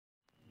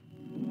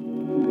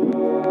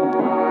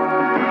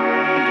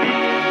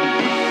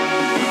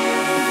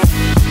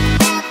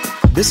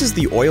This is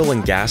the Oil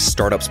and Gas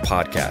Startups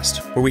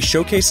Podcast, where we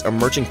showcase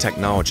emerging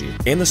technology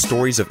and the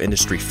stories of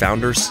industry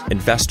founders,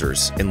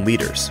 investors, and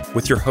leaders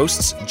with your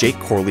hosts, Jake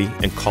Corley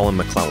and Colin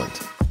McClelland.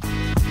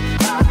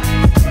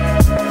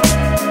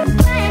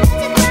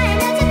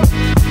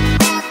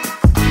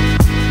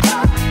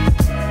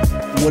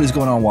 What is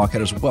going on,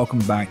 Walkoutters? Welcome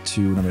back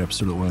to another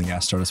episode of the Oil and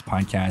Gas Startups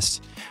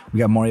Podcast. We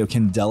got Mario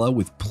Candela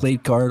with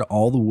PlateGuard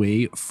all the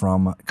way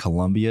from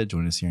Colombia,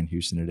 joining us here in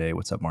Houston today.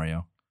 What's up,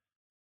 Mario?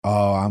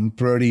 I'm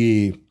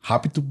pretty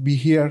happy to be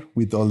here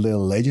with all the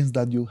legends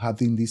that you have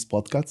in this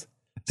podcast.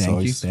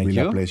 Thank you. It's really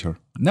a pleasure.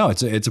 No,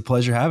 it's a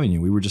pleasure having you.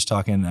 We were just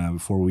talking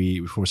before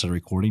we started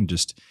recording.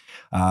 Just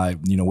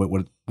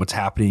what's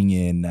happening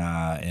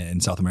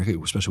in South America,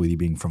 especially with you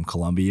being from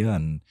Colombia,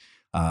 and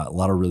a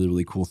lot of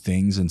really cool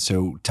things. And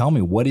so, tell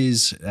me, what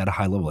is at a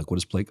high level, like what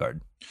is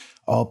PlateGuard?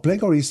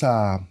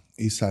 PlateGuard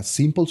is a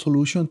simple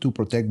solution to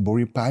protect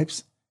buried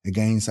pipes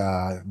against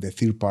the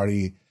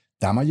third-party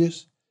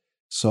damages.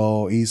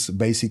 So it's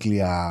basically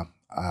a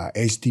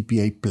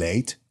HDPE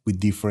plate with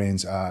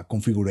different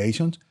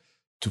configurations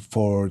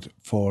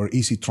for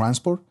easy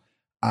transport,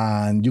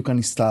 and you can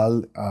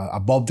install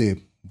above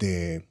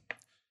the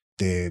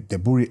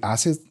buried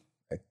assets,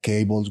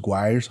 cables,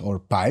 wires, or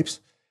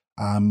pipes,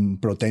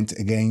 protect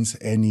against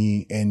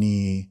any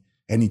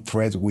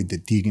threat with the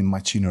digging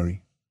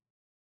machinery.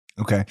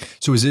 Okay,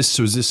 so is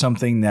this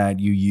something that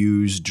you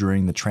use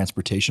during the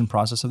transportation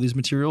process of these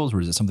materials,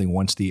 or is it something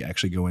once they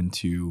actually go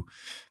into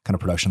kind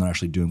of production, they're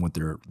actually doing what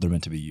they're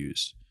meant to be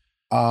used?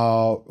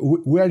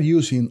 We are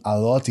using a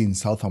lot in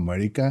South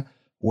America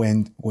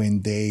when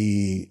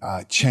they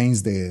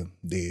change the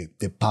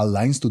pipe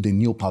lines to the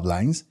new pipe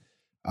lines.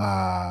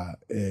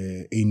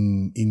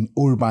 In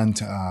urban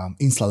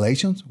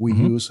installations, we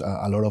use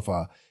a lot of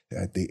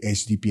the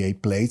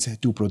HDPE plates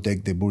to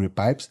protect the buried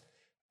pipes.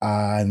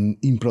 And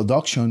in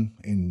production,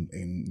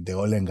 in the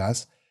oil and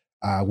gas,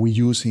 we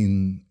use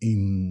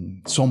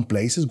in some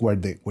places where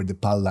the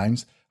pipe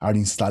lines are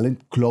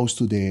installed close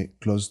to the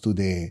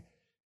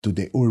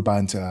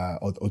urban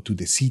or to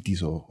the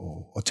cities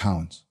or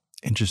towns.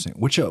 Interesting.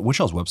 Which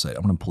y'all's website?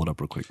 I'm going to pull it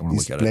up real quick. I want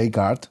to look at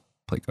PlateGuard.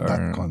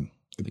 PlateGuard.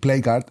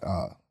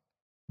 PlateGuard.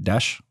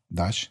 Dash.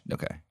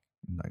 Okay.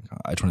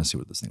 I just want to see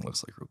what this thing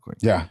looks like real quick.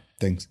 Yeah.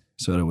 Thanks.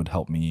 So it would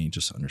help me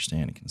just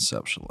understand and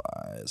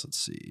conceptualize. Let's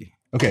see.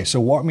 Okay. So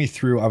walk me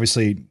through,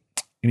 obviously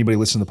anybody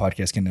listening to the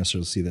podcast can't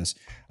necessarily see this.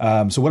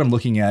 So what I'm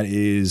looking at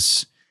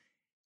is,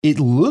 it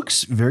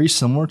looks very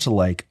similar to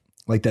like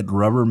that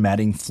rubber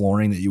matting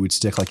flooring that you would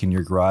stick like in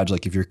your garage,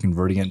 like if you're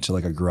converting it to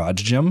like a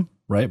garage gym,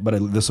 right?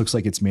 But this looks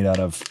like it's made out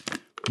of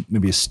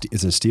maybe is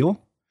it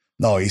steel?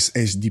 No, it's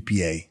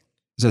HDPE.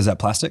 So is that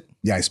plastic?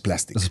 Yeah, it's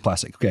plastic. This is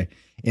plastic. Okay.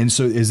 And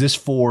so is this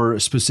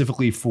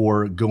specifically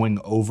for going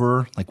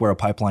over like where a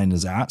pipeline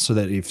is at, so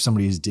that if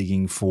somebody is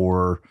digging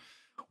for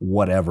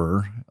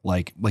whatever,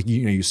 like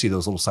you see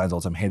those little signs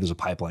all the time, hey, there's a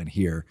pipeline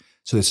here.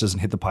 So this doesn't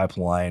hit the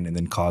pipeline and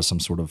then cause some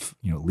sort of,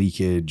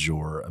 leakage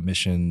or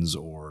emissions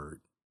or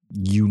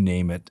you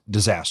name it,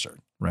 disaster,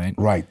 right?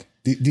 Right.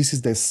 This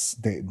is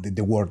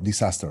the word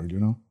disaster,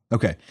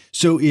 Okay.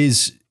 So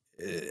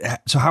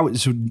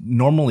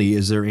normally,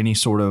 is there any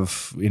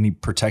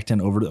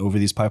protectant over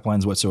these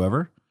pipelines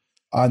whatsoever?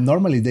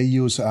 Normally they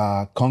use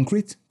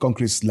concrete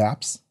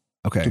slabs,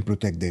 okay, to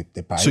protect the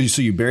pipe.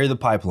 So you bury the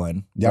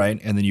pipeline, yep, right?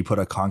 And then you put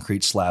a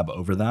concrete slab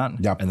over that,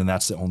 yep, and then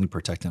that's the only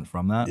protectant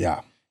from that?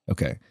 Yeah.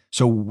 Okay.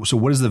 So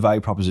what is the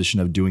value proposition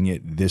of doing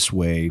it this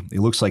way? It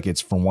looks like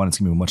it's going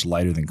to be much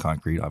lighter than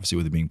concrete, obviously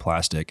with it being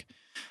plastic.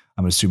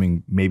 I'm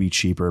assuming maybe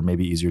cheaper,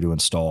 maybe easier to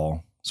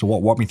install. So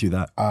walk me through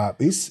that.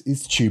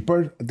 It's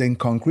cheaper than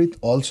concrete.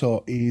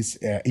 Also, is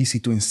easy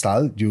to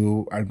install.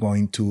 You are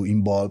going to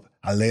involve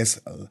a less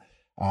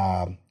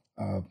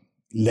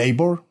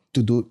labor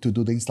to do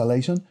the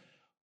installation.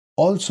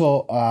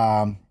 Also,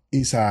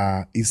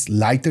 is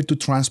lighter to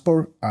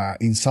transport.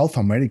 In South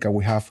America,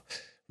 we have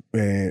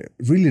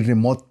really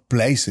remote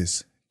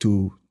places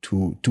to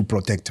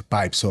protect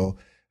pipes. So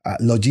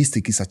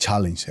logistic is a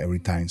challenge every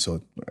time.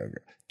 So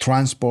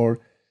transport.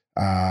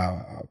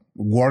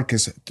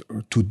 Workers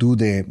to do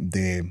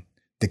the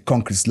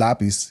concrete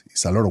slab is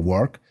a lot of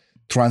work.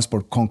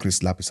 Transport concrete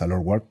slab is a lot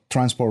of work.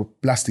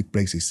 Transport plastic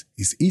plates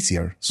is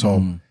easier.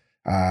 So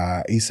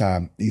it's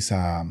a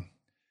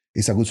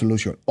good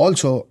solution.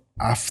 Also,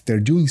 after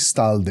you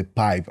install the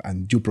pipe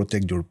and you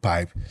protect your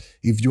pipe,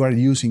 if you are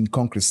using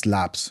concrete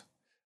slabs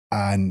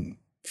and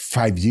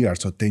 5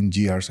 years or 10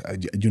 years,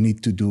 you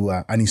need to do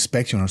an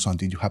inspection or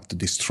something, you have to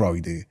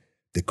destroy the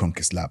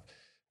concrete slab.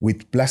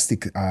 With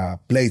plastic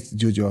plates,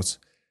 you just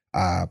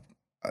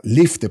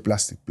lift the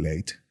plastic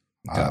plate,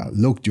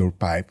 look your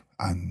pipe,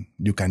 and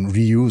you can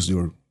reuse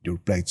your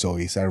plate. So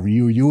it's a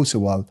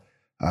reusable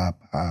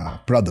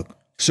product.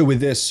 So with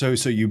this, so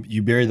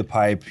you bury the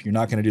pipe, you're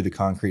not going to do the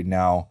concrete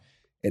now.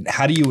 And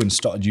how do you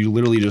install? Do you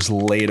literally just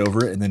lay it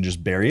over it and then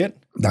just bury it?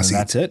 That's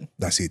it?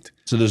 That's it.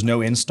 So there's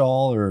no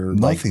install or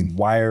nothing, like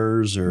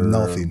wires or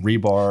nothing,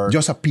 rebar?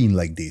 Just a pin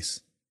like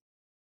this.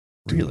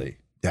 Really?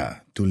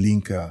 To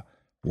link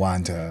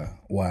one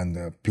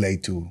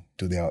plate to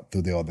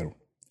the other.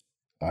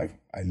 I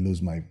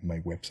lose my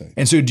website.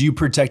 And so do you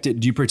protect it?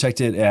 Do you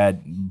protect it at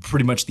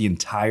pretty much the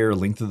entire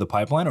length of the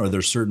pipeline, or are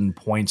there certain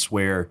points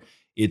where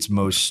it's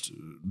most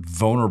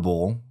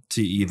vulnerable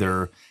to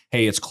either,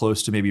 hey, it's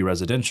close to maybe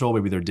residential,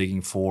 maybe they're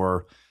digging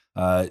for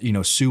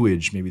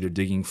sewage, maybe they're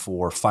digging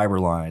for fiber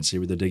lines,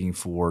 maybe they're digging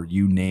for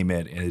you name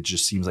it, and it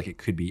just seems like it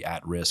could be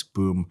at risk.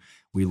 Boom,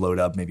 we load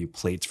up maybe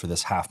plates for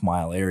this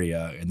half-mile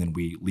area, and then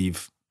we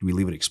leave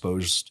it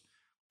exposed,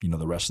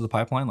 the rest of the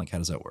pipeline? Like, how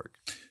does that work?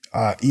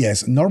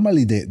 Yes,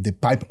 normally the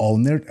pipe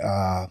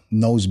owner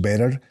knows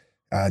better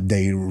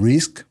their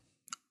risk,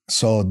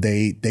 so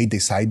they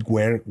decide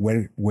where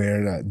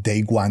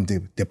they want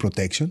the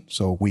protection.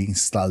 So we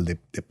install the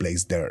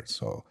place there.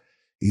 So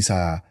it's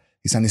a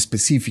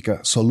specific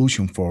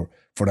solution for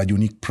a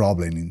unique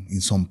problem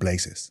in some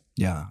places.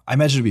 Yeah, I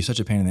imagine it'd be such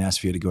a pain in the ass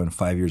for you to go in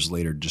 5 years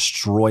later,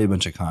 destroy a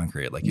bunch of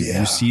concrete. Like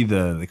you see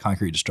the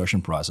concrete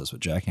destruction process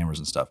with jackhammers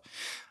and stuff.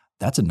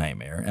 That's a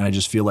nightmare. And I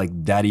just feel like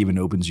that even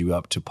opens you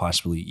up to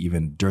possibly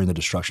even during the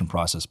destruction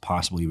process,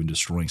 possibly even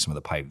destroying some of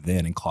the pipe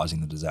then and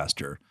causing the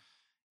disaster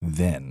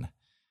then.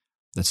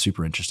 That's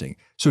super interesting.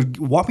 So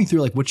walk me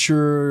through, like, what's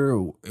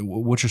your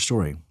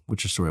story?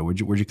 What's your story?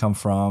 Where'd you come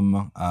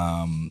from?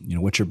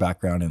 What's your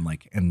background?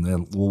 And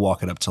then we'll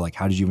walk it up to, like,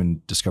 how did you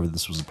even discover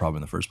this was a problem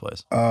in the first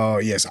place?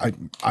 Yes,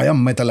 I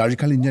am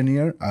metallurgical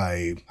engineer.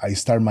 I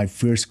started my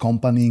first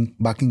company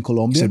back in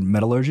Colombia. You said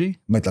metallurgy?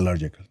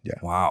 Metallurgical, yeah.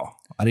 Wow.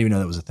 I didn't even know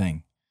that was a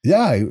thing.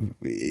 Yeah.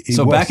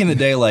 So back in the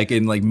day, like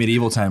in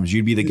medieval times,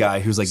 you'd be the guy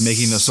who's like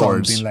making the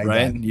swords, like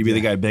right? That. You'd be the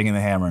guy banging the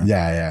hammer.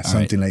 Yeah,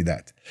 something like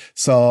that.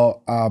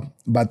 So,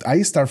 but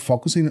I started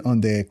focusing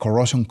on the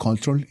corrosion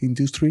control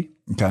industry.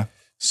 Okay.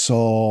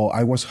 So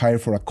I was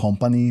hired for a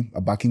company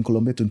back in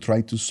Colombia to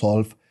try to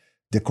solve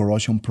the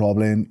corrosion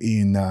problem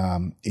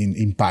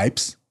in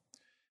pipes.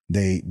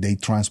 They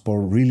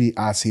transport really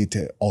acid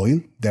oil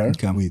there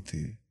with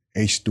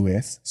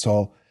H2S.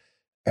 So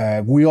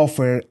we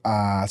offer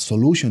a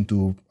solution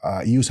to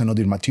use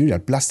another material,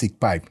 plastic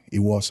pipe. It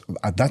was,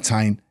 at that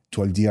time,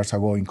 12 years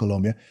ago in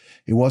Colombia,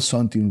 it was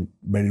something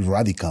very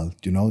radical,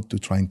 to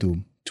trying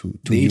to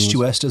the use.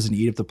 H2S doesn't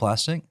eat up the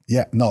plastic?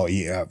 Yeah, no,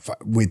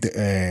 with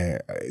the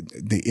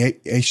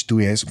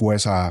H2S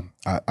was a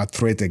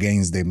threat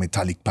against the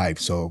metallic pipe.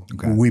 So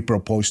we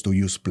proposed to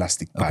use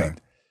plastic pipe. Okay.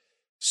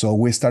 So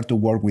we started to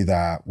work with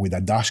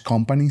a Dutch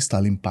company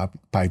installing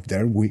pipe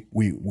there. We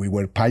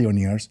were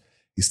pioneers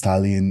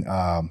installing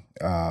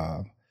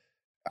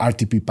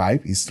RTP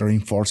pipe, is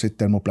reinforced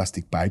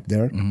thermoplastic pipe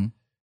there.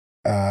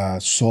 Mm-hmm.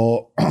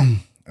 So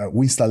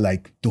we installed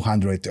like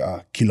 200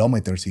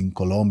 kilometers in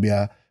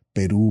Colombia,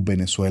 Peru,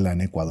 Venezuela,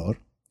 and Ecuador,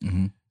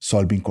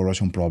 solving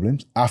corrosion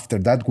problems. After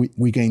that,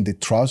 we gained the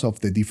trust of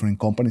the different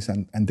companies,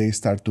 and they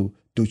start to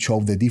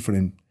show the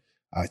different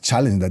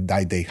challenges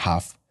that they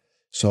have.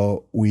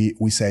 So we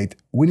said,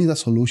 we need a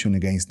solution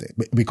against it,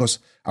 because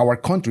our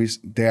countries,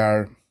 they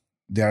are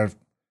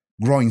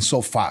growing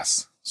so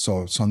fast.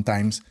 So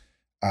sometimes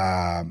they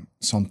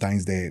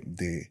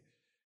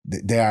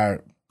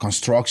are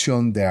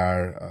construction, they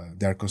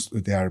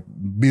are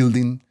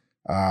building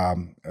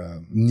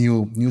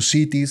new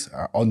cities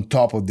on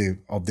top of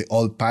the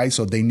old pipe,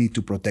 so they need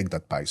to protect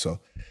that pipe. So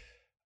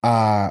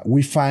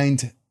we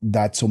find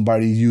that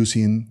somebody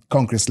using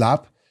concrete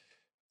slab.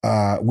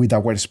 With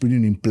our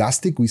experience in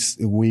plastic,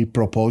 we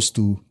propose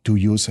to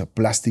use a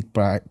plastic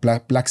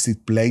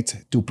plate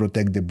to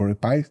protect the buried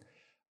pipe.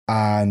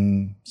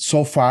 And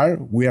so far,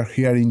 we are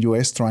here in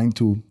US trying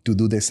to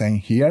do the same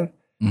here.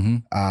 Mm-hmm.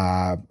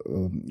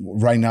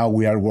 Right now,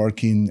 we are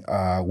working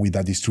with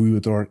a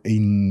distributor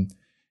in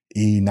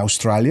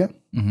Australia.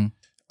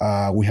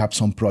 Mm-hmm. We have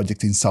some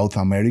projects in South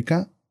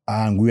America,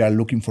 and we are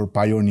looking for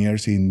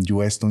pioneers in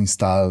US to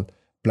install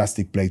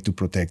plastic plate to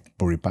protect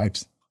buried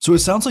pipes. So it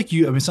sounds like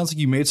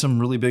you made some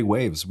really big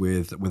waves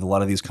with a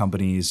lot of these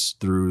companies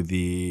through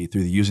the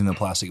using the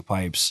plastic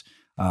pipes,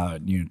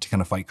 to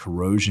kind of fight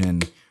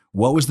corrosion.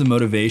 What was the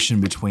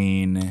motivation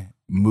between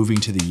moving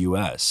to the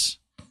U.S.?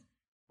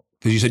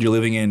 Because you said you're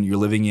living in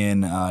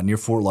near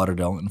Fort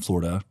Lauderdale in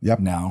Florida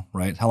now,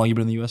 right? How long have you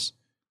been in the U.S.?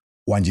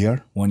 1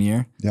 year. 1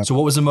 year. Yep. So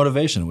what was the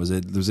motivation? Was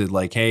it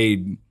like,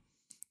 hey,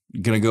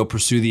 gonna go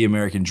pursue the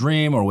American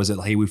dream, or was it,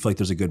 hey, we feel like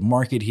there's a good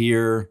market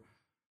here?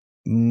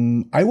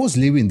 I was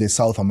living the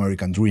South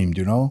American dream,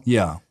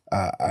 Yeah.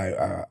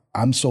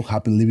 I'm so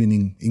happy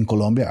living in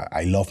Colombia.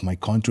 I love my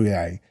country.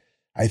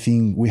 I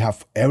think we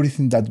have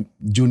everything that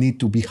you need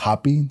to be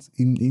happy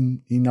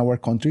in our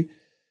country.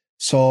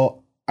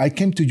 So I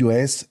came to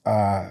US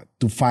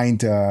to find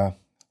to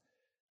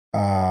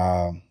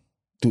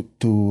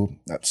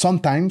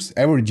sometimes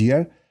every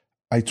year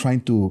I try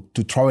to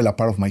travel a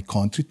part of my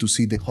country to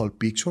see the whole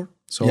picture.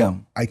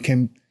 So I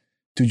came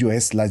to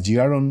US last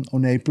year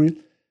on April.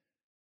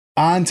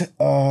 And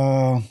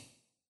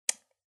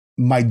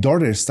my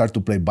daughter started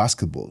to play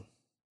basketball.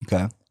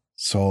 Okay.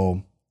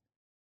 So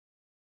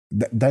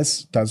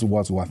that's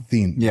was one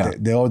thing. Yeah.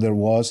 The other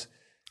was,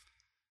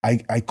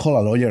 I called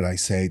a lawyer. I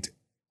said,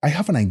 I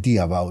have an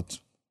idea about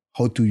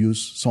how to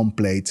use some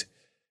plates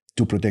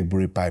to protect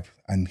buried pipe.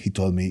 And he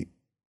told me,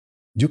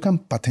 you can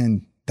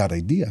patent that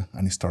idea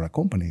and start a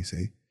company.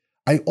 Say,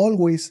 I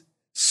always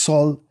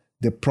sold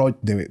the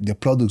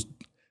products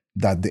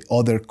that the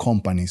other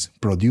companies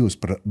produce,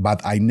 but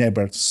I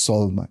never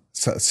sell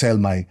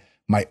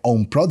my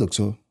own product.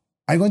 So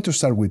I'm going to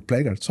start with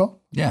Playguard. So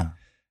yeah.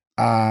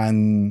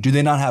 And do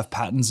they not have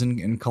patents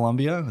in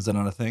Colombia? Is that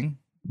not a thing?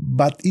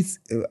 But it's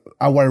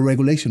our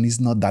regulation is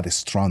not that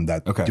strong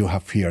that okay. you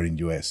have here in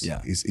US.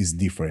 Yeah. It's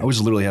different. I was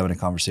literally having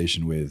a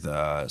conversation with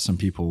some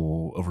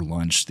people over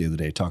lunch the other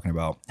day talking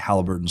about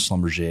Halliburton,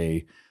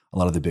 Schlumberger. A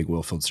lot of the big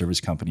oilfield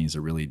service companies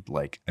are really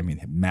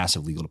have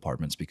massive legal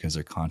departments because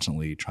they're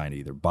constantly trying to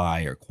either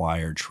buy or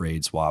acquire,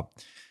 trade, swap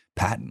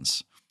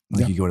patents.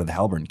 Like you go to the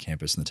Halliburton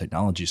campus in the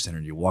technology center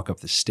and you walk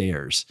up the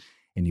stairs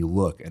and you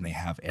look and they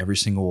have not every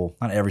single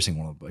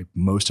one, but like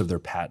most of their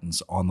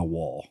patents on the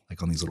wall,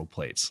 like on these little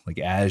plates. Like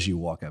as you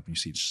walk up and you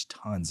see just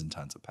tons and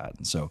tons of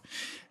patents. So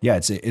yeah,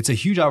 it's a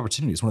huge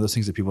opportunity. It's one of those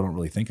things that people don't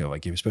really think of.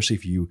 Like especially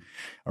if you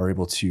are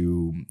able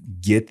to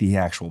get the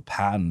actual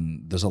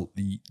patent, there's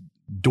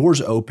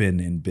doors open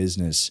in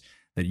business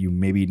that you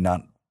maybe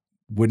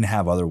wouldn't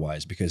have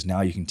otherwise, because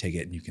now you can take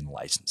it and you can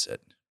license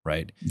it.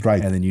 Right.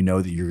 Right. And then you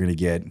know that you're going to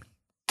get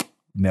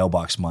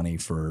mailbox money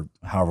for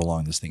however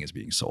long this thing is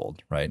being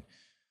sold. Right.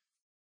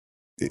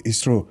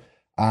 It's true.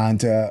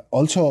 And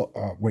also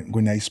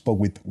when I spoke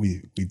with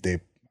the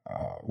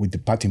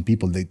patent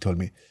people, they told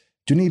me,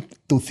 you need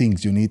two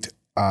things. You need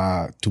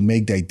to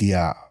make the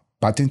idea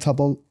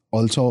patentable,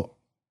 also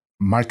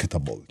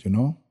marketable,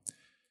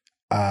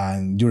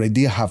 and your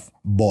idea have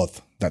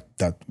both. That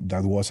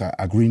was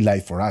a green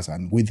light for us.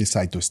 And we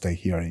decided to stay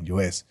here in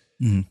US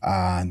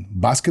and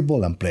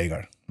basketball and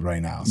Playguard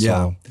right now. Yeah.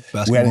 So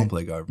basketball and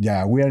Playguard.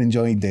 Yeah. We are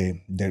enjoying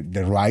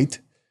the ride.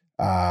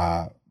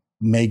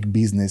 Make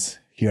business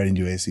here in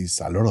US is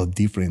a lot of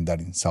different than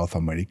in South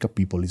America.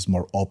 People is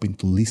more open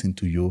to listen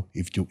to you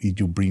if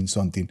you bring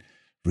something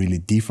really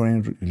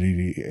different,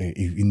 really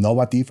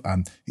innovative,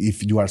 and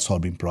if you are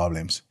solving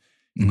problems.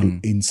 Mm-hmm.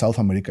 In South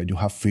America, you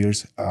have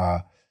fears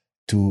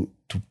to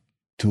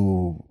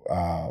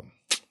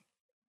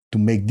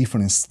make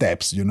different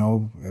steps,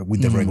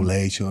 with the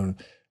regulation,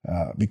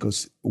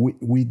 because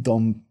we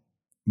don't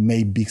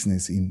make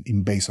business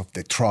in base of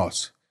the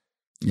trust.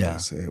 Yeah,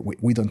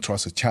 we don't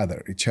trust each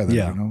other.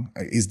 Yeah.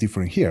 It's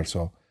different here.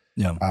 So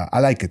yeah, I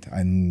like it,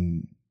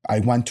 and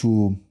I want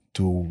to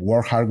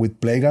work hard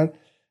with Playguard,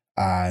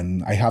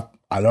 and I have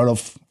a lot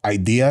of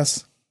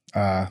ideas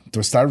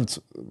to start.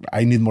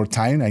 I need more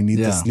time. I need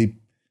to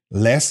sleep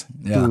less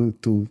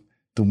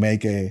to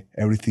make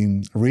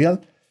everything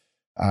real,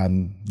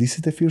 and this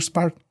is the first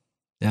part.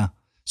 Yeah.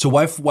 So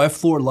why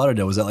Fort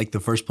Lauderdale? Was that like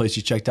the first place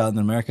you checked out in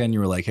America, and you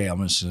were like, "Hey,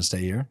 I'm just gonna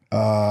stay here"?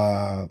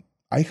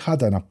 I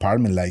had an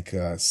apartment like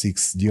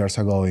 6 years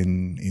ago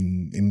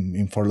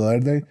in Fort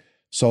Lauderdale.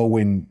 So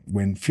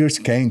when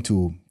first came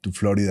to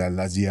Florida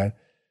last year,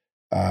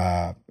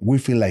 we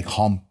feel like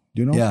home.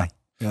 Yeah.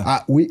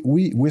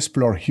 We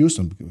explore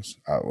Houston because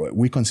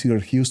we consider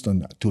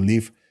Houston to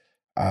live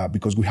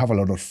because we have a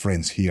lot of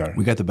friends here.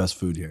 We got the best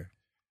food here.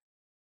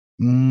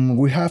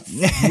 We have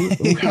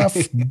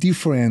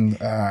different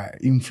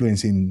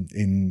influence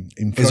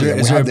in Florida.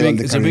 Is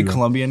there a big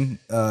Colombian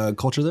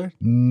culture there?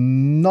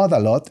 Not a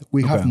lot.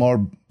 We have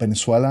more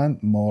Venezuelan,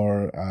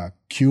 more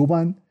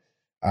Cuban,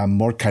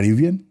 more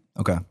Caribbean.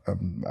 Okay.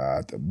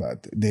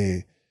 But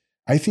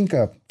I think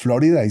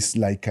Florida is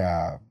like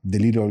the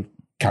little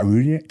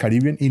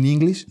Caribbean in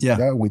English.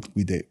 Yeah. With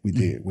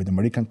the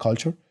American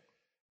culture.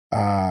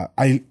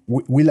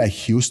 We like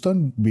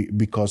Houston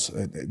because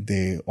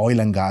the oil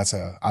and gas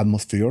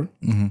atmosphere.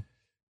 Mm-hmm.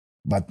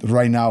 But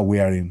right now we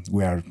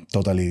are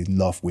totally in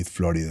love with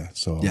Florida.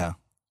 So yeah,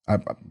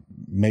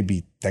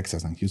 maybe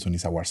Texas and Houston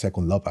is our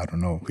second love. I don't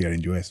know here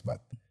in US,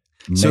 but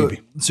maybe.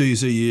 So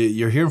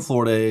you're here in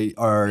Florida.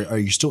 Are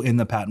you still in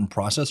the patent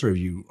process, or have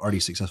you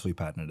already successfully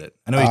patented it?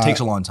 I know it takes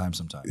a long time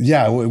sometimes.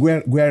 Yeah,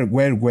 we're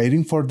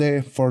waiting for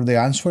the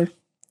answer.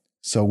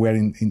 So we're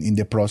in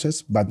the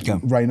process, but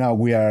right now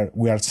we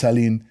are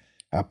selling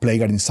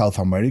Playguard in South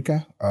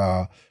America.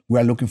 We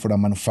are looking for a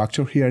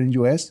manufacturer here in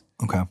US.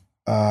 Okay.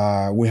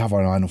 We have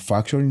a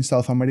manufacturer in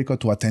South America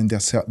to attend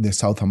the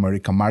South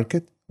America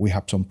market. We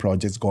have some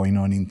projects going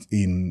on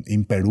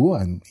in Peru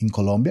and in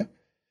Colombia.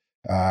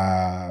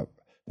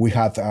 We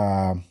had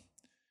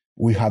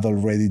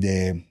already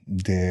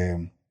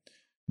the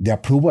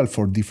approval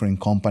for different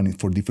companies,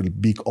 for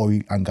different big oil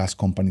and gas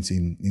companies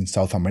in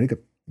South America.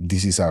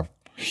 This is a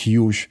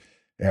huge.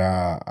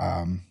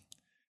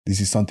 This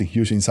is something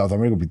huge in South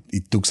America, but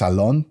it took a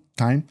long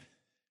time.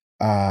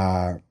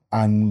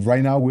 And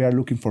right now we are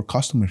looking for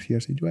customers here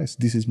in the US.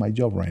 This is my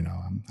job right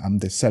now. I'm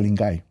the selling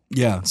guy.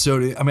 Yeah.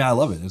 So, I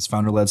love it. It's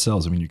founder-led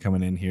sales. You're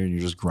coming in here and you're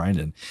just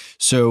grinding.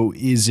 So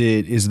is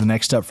the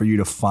next step for you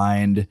to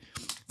find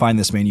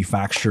this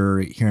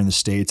manufacturer here in the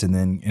States and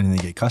then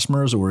get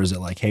customers? Or is it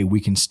like, hey, we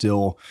can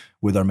still,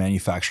 with our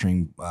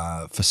manufacturing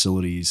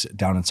facilities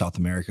down in South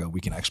America,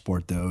 we can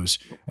export those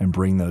and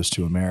bring those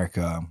to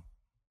America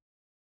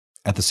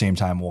at the same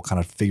time while kind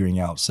of figuring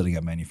out setting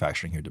up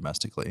manufacturing here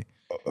domestically?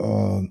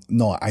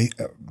 No,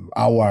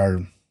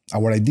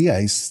 our idea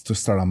is to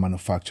start a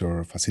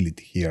manufacturer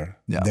facility here,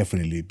 Yeah.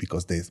 definitely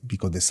because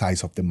the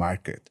size of the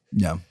market,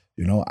 Yeah.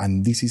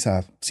 and this is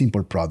a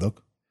simple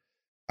product,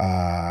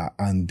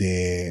 and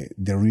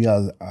the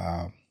real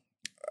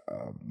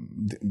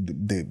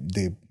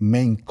the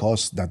main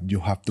cost that you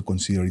have to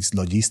consider is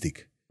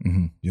logistic,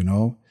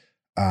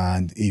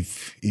 and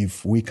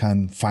if we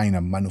can find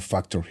a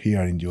manufacturer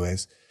here in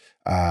US,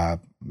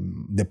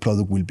 the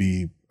product will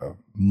be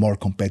more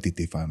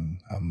competitive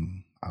and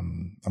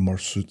more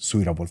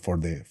suitable for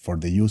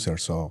the user.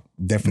 So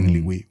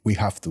definitely we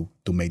have to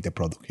make the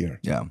product here.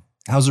 Yeah.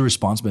 How's the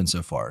response been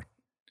so far?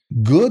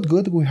 Good.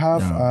 We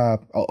have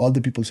all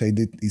the people say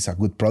that it's a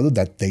good product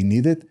that they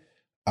need it.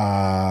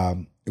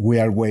 We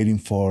are waiting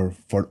for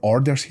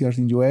orders here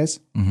in US.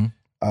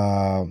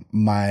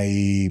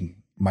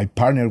 My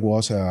partner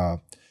was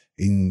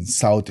in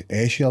South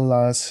Asia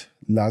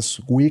last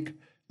week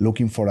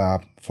looking for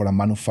a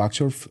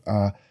manufacturer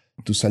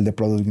to sell the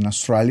product in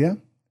Australia.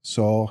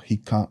 So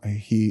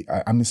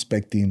I'm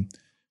expecting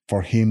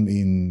for him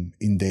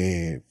in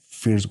the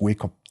first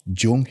week of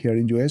June here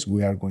in US.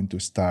 We are going to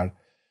start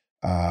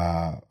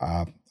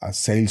a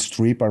sales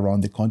trip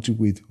around the country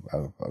with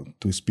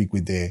to speak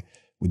with the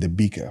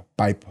big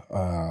pipe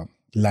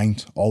line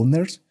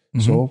owners.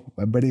 So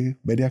I'm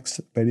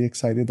very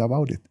excited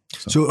about it.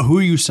 So who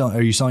are you selling?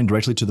 Are you selling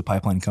directly to the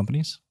pipeline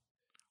companies,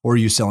 or are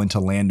you selling to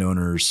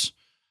landowners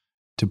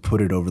to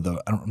put it over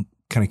the? I'm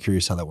kind of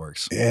curious how that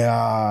works.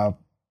 The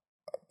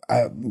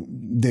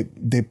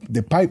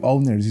pipe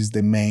owners is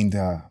the main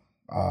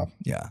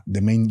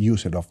the main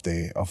user of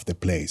the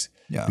place,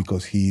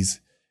 because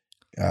he's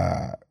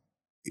their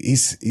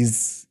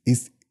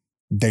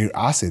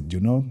asset,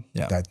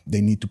 that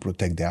they need to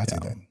protect the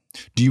asset.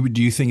 Do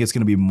you think it's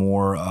going to be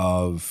more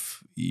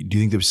of? Do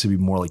you think this should be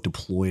more like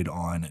deployed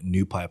on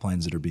new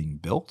pipelines that are being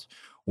built,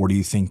 or do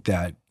you think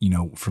that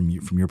from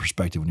your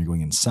perspective when you're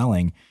going and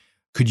selling,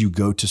 could you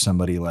go to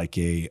somebody like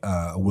a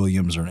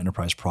Williams or an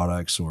Enterprise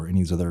Products or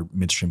any of these other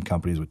midstream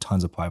companies with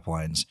tons of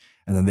pipelines,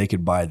 and then they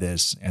could buy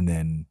this and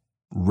then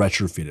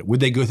retrofit it? Would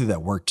they go through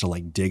that work to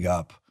like dig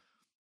up?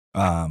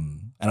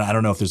 And I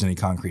don't know if there's any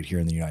concrete here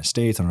in the United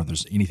States. I don't know if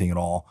there's anything at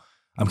all.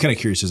 I'm kind of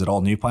curious, is it all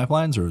new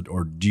pipelines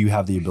or do you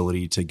have the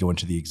ability to go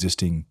into the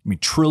existing,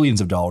 trillions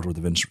of dollars worth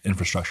of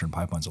infrastructure and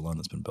pipelines alone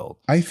that's been built?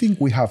 I think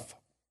we have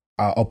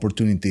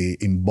opportunity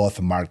in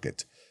both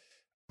markets,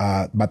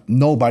 but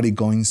nobody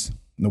going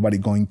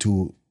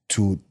to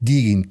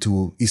dig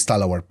into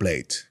install our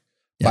plate.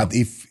 Yeah. But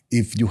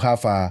if you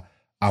have a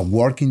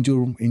work in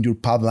your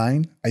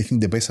pipeline, I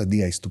think the best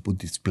idea is to put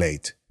this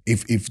plate.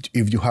 If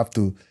you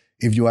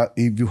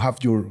have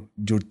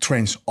your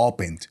trench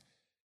opened,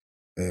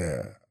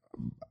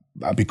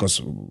 because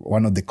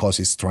one of the costs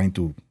is trying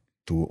to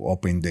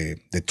open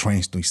the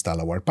trench to install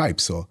our pipe.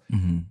 So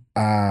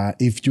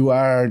if you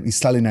are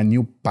installing a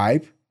new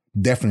pipe,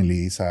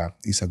 definitely is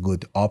a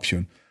good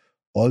option.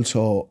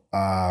 Also,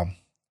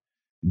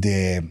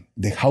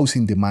 the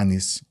housing demand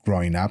is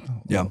growing up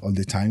all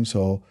the time.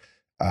 So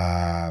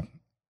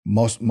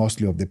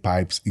mostly of the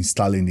pipes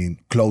installing in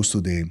close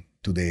to the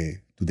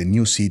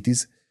new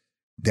cities,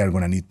 they are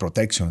going to need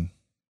protection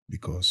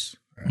because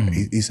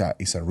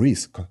it's a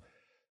risk.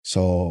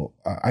 So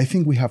I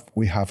think we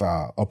have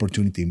a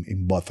opportunity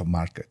in both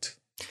markets.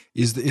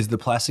 Is the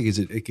plastic, is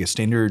it like a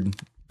standard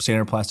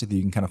plastic that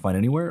you can kind of find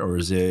anywhere, or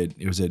is it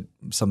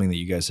something that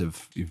you guys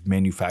have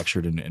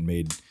manufactured and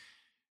made?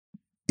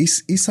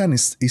 It's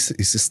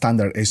a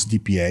standard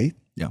HDPE.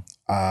 Yeah.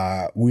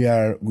 We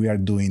are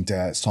doing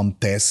some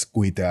tests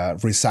with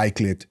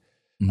recycled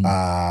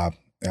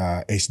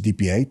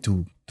HDPE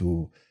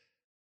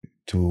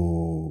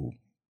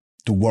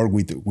to work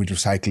with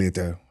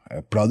recycled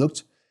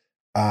products.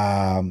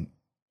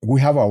 We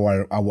have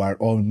our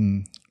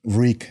own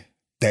rig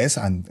test,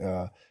 and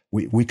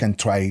we can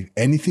try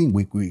anything.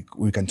 We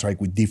can try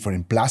with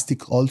different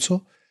plastic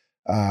also.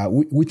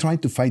 We try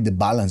to find the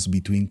balance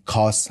between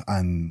cost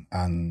and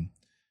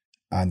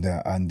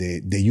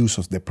the use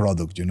of the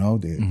product.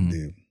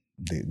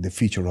 The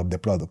feature of the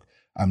product.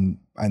 And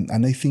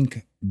I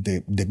think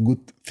the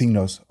good thing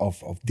of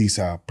this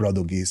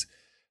product is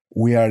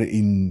we are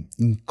in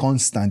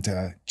constant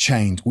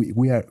change.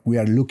 We are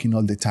looking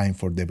all the time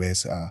for the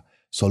best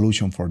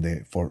solution for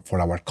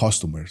our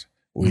customers.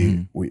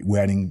 We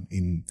are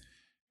in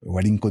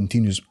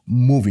continuous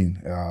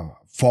moving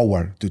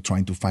forward to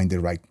trying to find the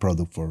right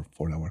product for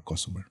our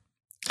customer.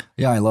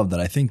 Yeah, I love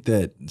that. I think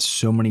that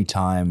so many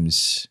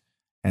times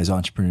as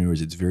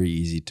entrepreneurs, it's very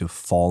easy to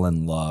fall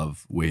in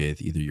love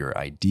with either your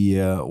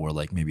idea or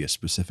like maybe a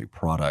specific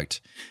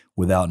product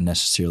without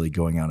necessarily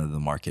going out into the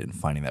market and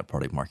finding that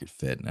product market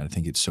fit. And I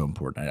think it's so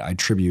important. I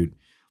attribute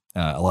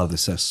a lot of the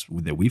success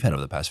that we've had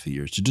over the past few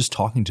years to just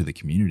talking to the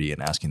community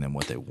and asking them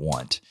what they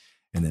want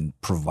and then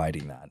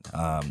providing that.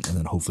 And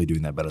then hopefully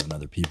doing that better than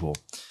other people.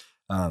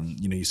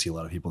 You see a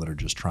lot of people that are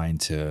just trying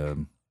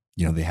to,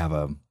 they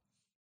have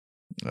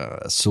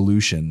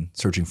solution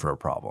searching for a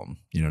problem.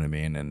 You know what I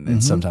mean?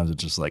 And sometimes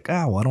it's just like,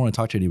 well, I don't want to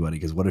talk to anybody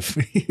because what if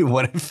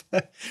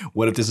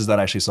what if this is not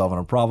actually solving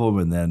a problem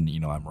and then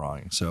I'm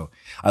wrong. So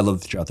I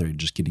love that you're out there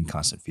just getting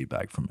constant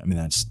feedback from. I mean,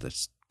 that's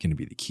going to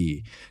be the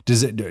key.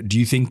 Do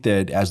you think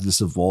that as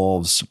this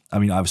evolves? I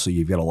mean, obviously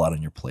you've got a lot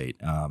on your plate.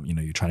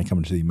 You're trying to come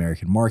into the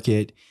American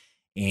market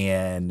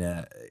and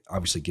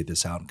obviously get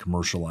this out and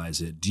commercialize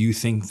it. Do you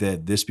think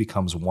that this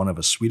becomes one of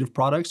a suite of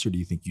products, or do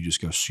you think you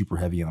just go super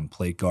heavy on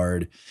plate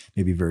guard,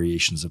 maybe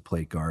variations of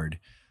plate guard?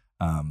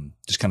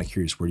 Just kind of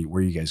curious where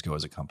you guys go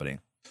as a company.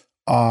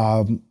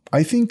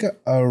 I think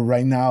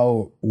right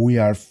now we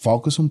are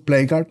focused on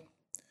plate guard.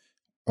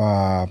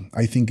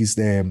 I think is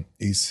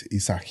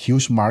a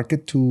huge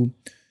market to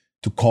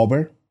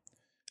cover.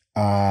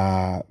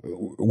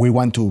 We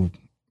want to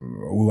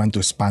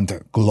expand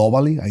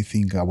globally. I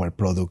think our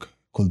product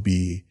could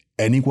be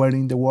anywhere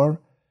in the world.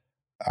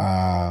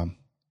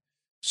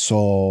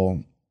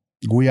 So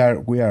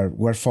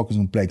we're focused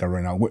on plate guard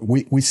right now.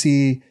 We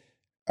see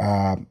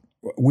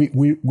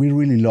we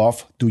really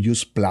love to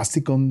use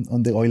plastic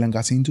on the oil and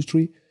gas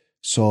industry.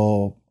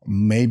 So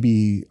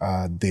maybe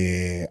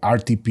the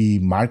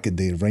RTP market,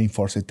 the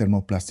reinforced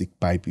thermoplastic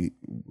pipe,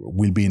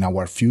 will be in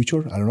our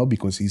future. I don't know,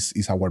 because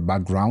it's our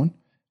background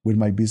with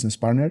my business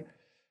partner.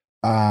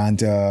 And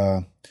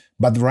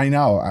but right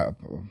now,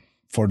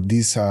 for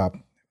this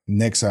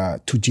next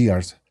 2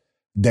 years,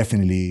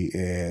 definitely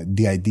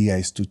the idea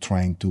is to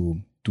trying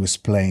to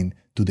explain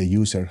to the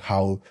user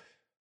how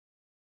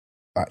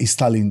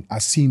installing a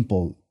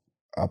simple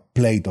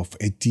plate of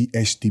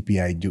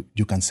HDPE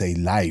you can save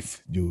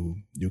life. You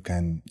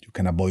can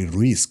avoid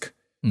risk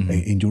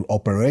in your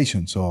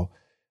operation. So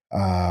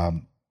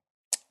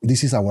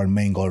this is our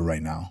main goal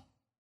right now.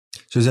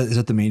 So is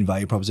that the main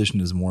value proposition?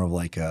 Is more of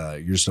like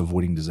you're just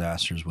avoiding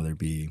disasters, whether it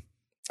be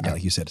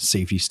like you said,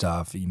 safety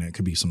stuff. It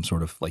could be some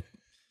sort of like,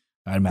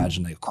 I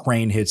imagine like a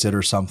crane hits it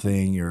or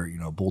something, or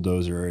a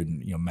bulldozer,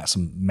 and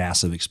some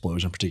massive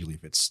explosion, particularly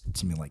if it's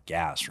something like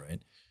gas, right?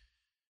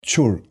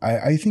 Sure,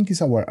 I think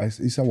it's our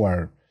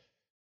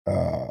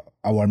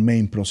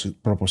main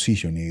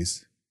proposition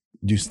is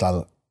you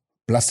install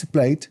plastic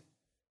plate,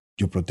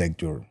 you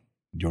protect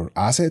your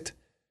asset,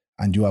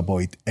 and you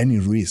avoid any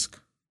risk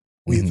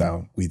with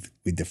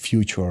the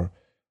future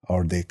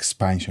or the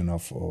expansion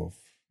of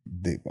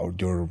the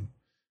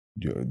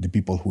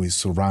people who is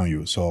surround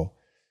you. So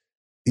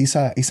it's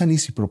an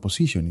easy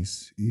proposition.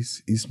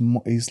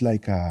 It's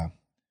like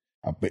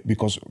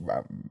because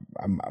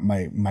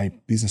my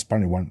business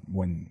partner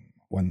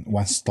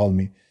once told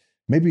me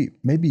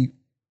maybe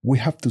we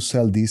have to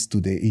sell this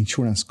to the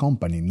insurance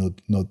company,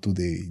 not to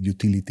the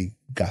utility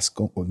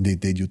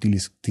the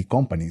utility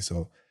company.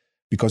 So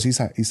because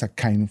it's a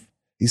kind of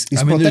it's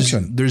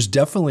protection. There's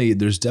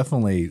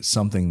definitely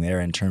something there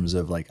in terms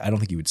of like, I don't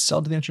think you would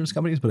sell to the insurance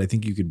companies, but I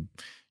think you could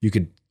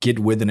get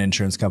with an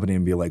insurance company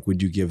and be like,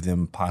 would you give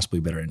them possibly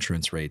better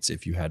insurance rates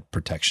if you had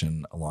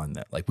protection along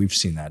that? Like we've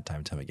seen that time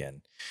and time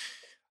again.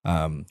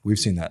 We've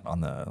seen that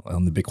on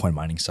the Bitcoin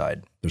mining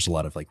side. There's a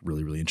lot of like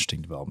really, really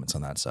interesting developments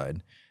on that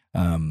side.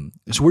 So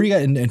where do you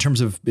got in terms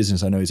of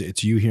business? I know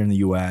it's you here in the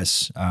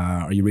US.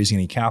 Are you raising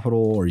any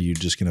capital, or are you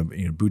just going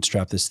to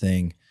bootstrap this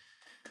thing?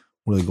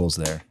 What are the goals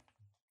there?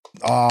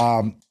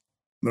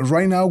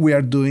 Right now we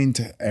are doing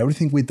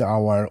everything with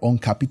our own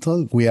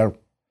capital. We are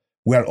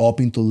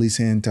open to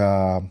listen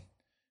to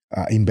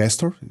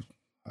investor.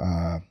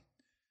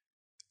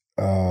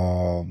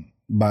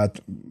 But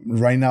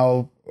right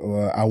now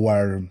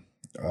our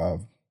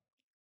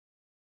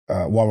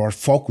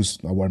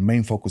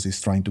main focus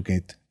is trying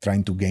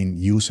to gain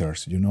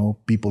users.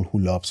 People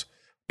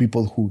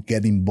who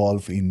get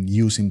involved in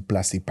using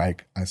plastic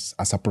pipe as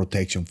a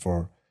protection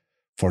for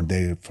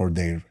their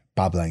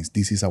pipelines.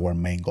 This is our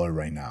main goal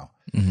right now.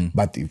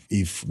 But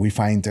if we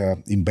find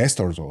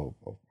investors or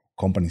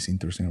companies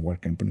interested in our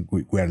company,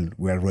 we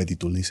are ready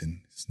to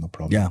listen. It's no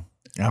problem. Yeah,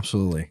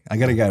 absolutely. I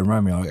got a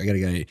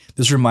guy.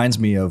 This reminds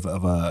me of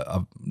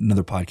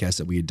another podcast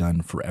that we had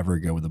done forever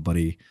ago with a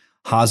buddy,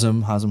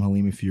 Hazem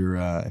Halim. If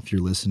you're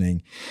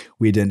listening,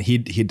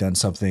 he'd done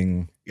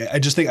something. I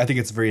think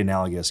it's very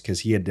analogous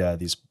because he had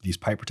these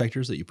pipe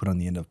protectors that you put on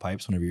the end of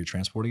pipes whenever you're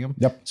transporting them.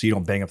 Yep. So you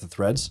don't bang up the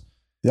threads.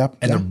 Yep.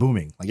 And they're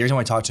booming. Like every time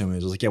I talk to him, it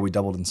was like, yeah, we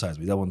doubled in size.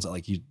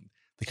 Like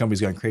the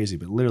company's gone crazy,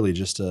 but literally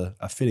just a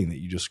fitting that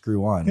you just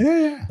screw on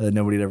that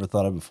nobody had ever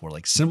thought of before.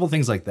 Like simple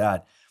things like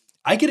that.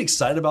 I get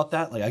excited about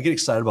that. Like I get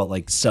excited about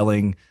like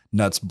selling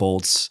nuts,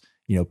 bolts,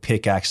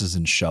 pickaxes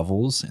and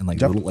shovels and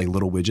like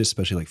little widgets,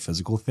 especially like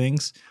physical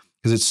things.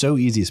 Because it's so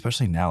easy,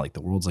 especially now, like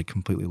the world's like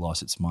completely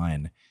lost its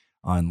mind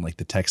on like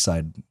the tech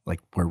side,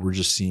 like where we're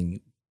just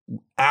seeing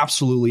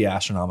absolutely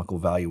astronomical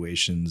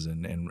valuations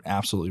and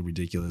absolutely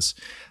ridiculous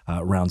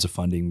rounds of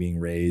funding being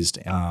raised.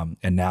 And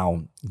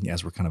now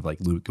as we're kind of like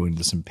going to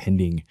this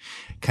impending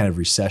kind of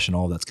recession,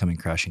 all that's coming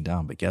crashing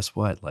down. But guess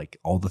what? Like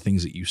all the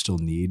things that you still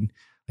need,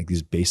 like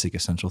these basic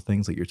essential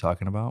things that you're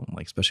talking about,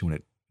 like especially when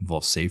it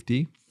involves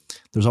safety,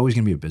 there's always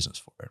going to be a business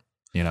for it,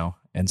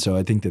 And so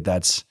I think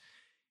that's,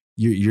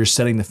 you're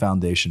setting the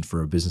foundation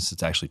for a business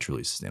that's actually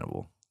truly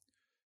sustainable.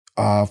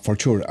 For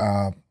sure.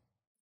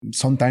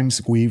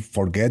 Sometimes we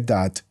forget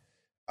that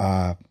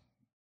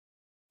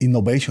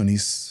innovation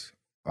is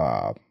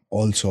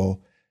also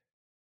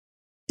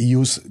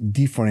use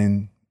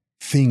different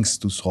things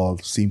to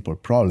solve simple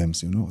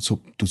problems, so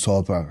to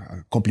solve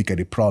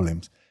complicated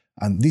problems.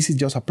 And this is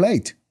just a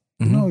plate,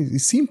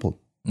 it's simple.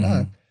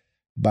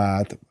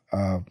 But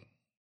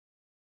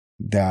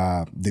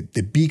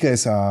the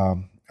biggest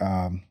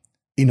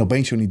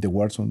innovation in the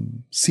world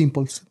on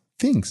simple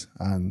things.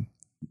 And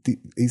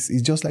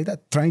it's just like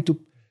that, trying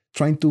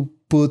to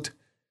put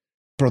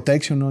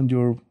protection on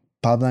your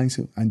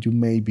pipelines, and you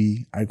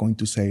maybe are going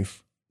to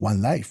save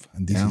one life.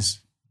 And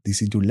this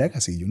is your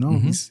legacy,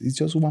 It's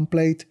just one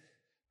plate,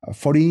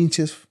 40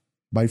 inches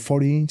by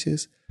 40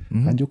 inches,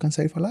 and you can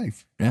save a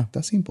life. Yeah.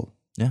 That's simple.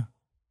 Yeah.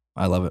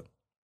 I love it.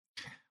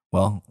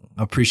 Well,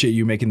 I appreciate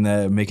you making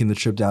the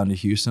trip down to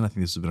Houston. I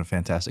think this has been a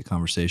fantastic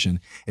conversation.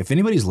 If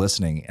anybody's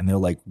listening and they're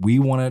like, we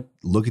want to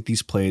look at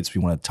these plates,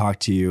 we want to talk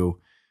to you,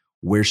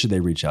 where should they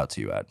reach out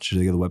to you at? Should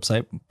they go to the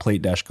website,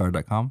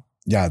 plate-card.com?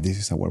 Yeah, this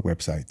is our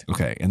website.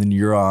 Okay. And then are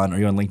you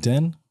on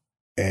LinkedIn?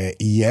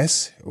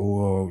 Yes,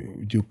 or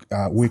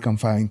we can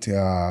find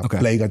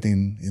Playguard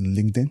in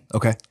LinkedIn.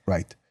 Okay.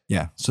 Right.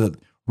 Yeah. So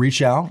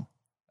reach out,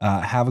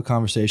 have a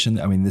conversation.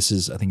 I mean, I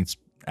think it's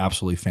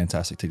absolutely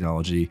fantastic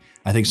technology.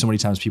 I think so many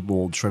times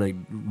people try to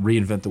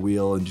reinvent the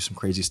wheel and do some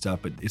crazy stuff,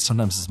 but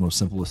sometimes it's the most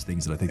simplest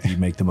things that I think that you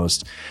make the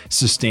most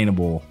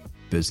sustainable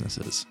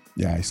businesses.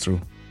 Yeah, it's true.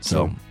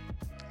 So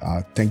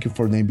thank you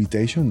for the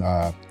invitation.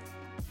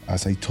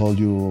 As I told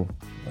you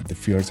the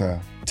first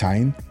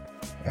time,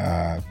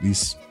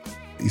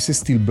 it's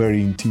still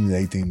very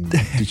intimidating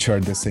to share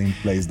the same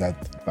place that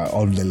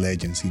all the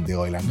legends in the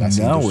oil and gas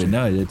industry.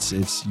 No,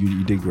 it's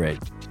you did great.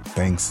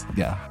 Thanks.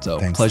 Yeah. So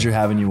Thanks. Pleasure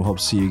having you. We'll hope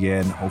to see you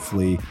again.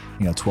 Hopefully,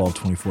 12,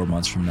 24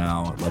 months from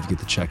now. I'd love to get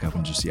the checkup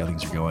and just see how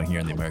things are going here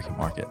in the American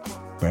market.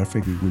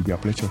 Perfect. It will be a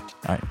pleasure.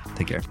 All right.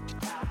 Take care.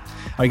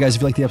 All right, guys.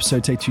 If you like the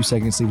episode, take 2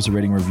 seconds, leave us a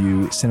rating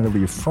review, send it over to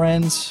your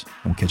friends,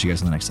 and we'll catch you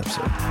guys in the next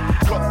episode.